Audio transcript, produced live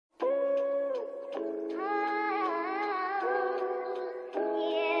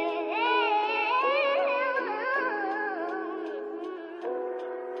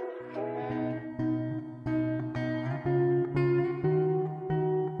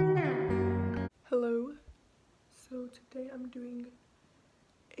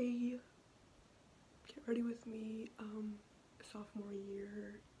a get ready with me sophomore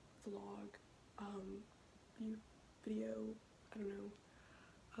year vlog video. I don't know.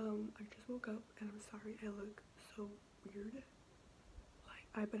 I just woke up and I'm sorry I look so weird. Like,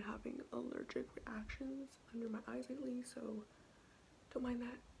 I've been having allergic reactions under my eyes lately, so don't mind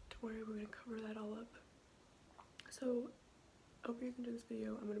that. Don't worry, we're gonna cover that all up. So I hope you guys enjoy this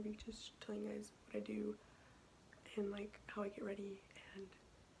video. I'm gonna be just telling you guys what I do and like how I get ready and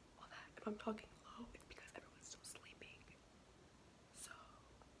all that. If I'm talking low, it's because everyone's still sleeping. So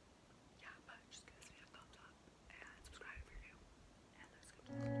yeah, but just give this video a thumbs up and subscribe if you're new. And let's go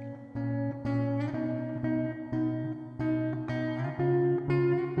to this video.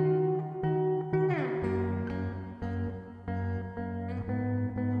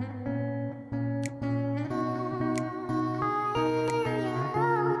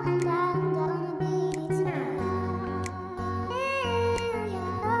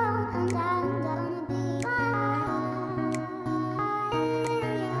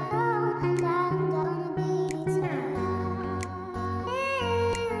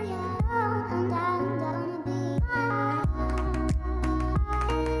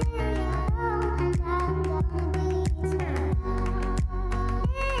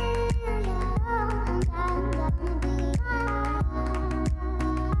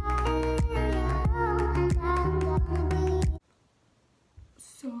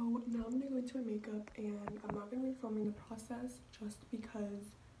 So now I'm gonna go into my makeup, and I'm not gonna be filming the process just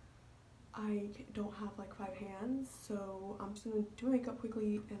because I don't have like 5 hands. So I'm just gonna do my makeup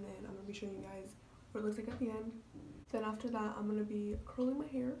quickly, and then I'm gonna be showing you guys what it looks like at the end. Then after that, I'm gonna be curling my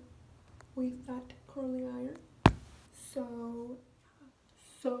hair with that curling iron. So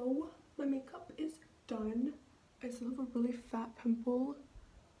my makeup is done. I still have a really fat pimple,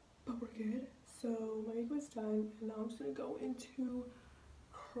 but we're good. So my makeup is done, and now I'm just gonna go into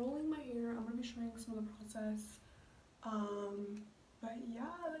curling my hair. I'm gonna be showing some of the process. But yeah,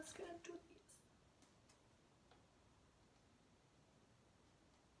 let's get into this.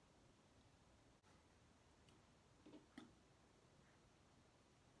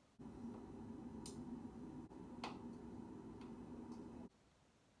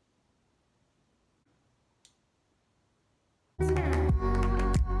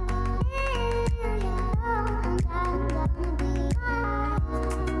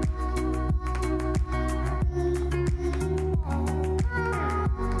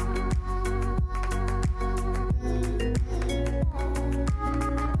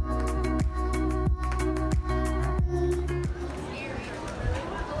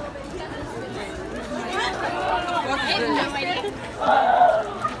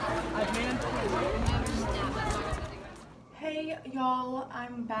 Hey y'all,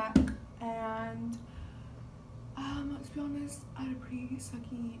 I'm back, and to be honest, I had a pretty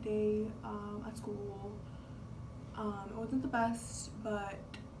sucky day at school. It wasn't the best, but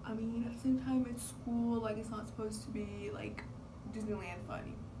I mean, at the same time, it's school. Like, it's not supposed to be like Disneyland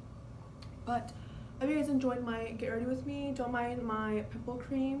fun. But I hope you guys enjoyed my get ready with me. Don't mind my pimple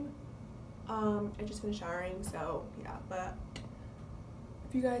cream. I just finished showering, so yeah. But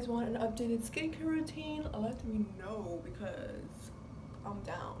if you guys want an updated skincare routine, let me know because I'm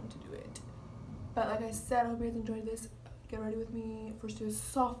down to do it. But like I said, I hope you guys enjoyed this get ready with me for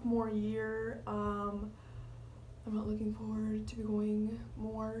sophomore year. I'm not looking forward to be going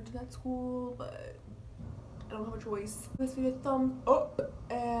more to that school, but I don't have a choice. Give this video a thumbs up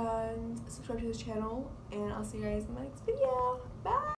and subscribe to this channel, and I'll see you guys in my next video. Bye!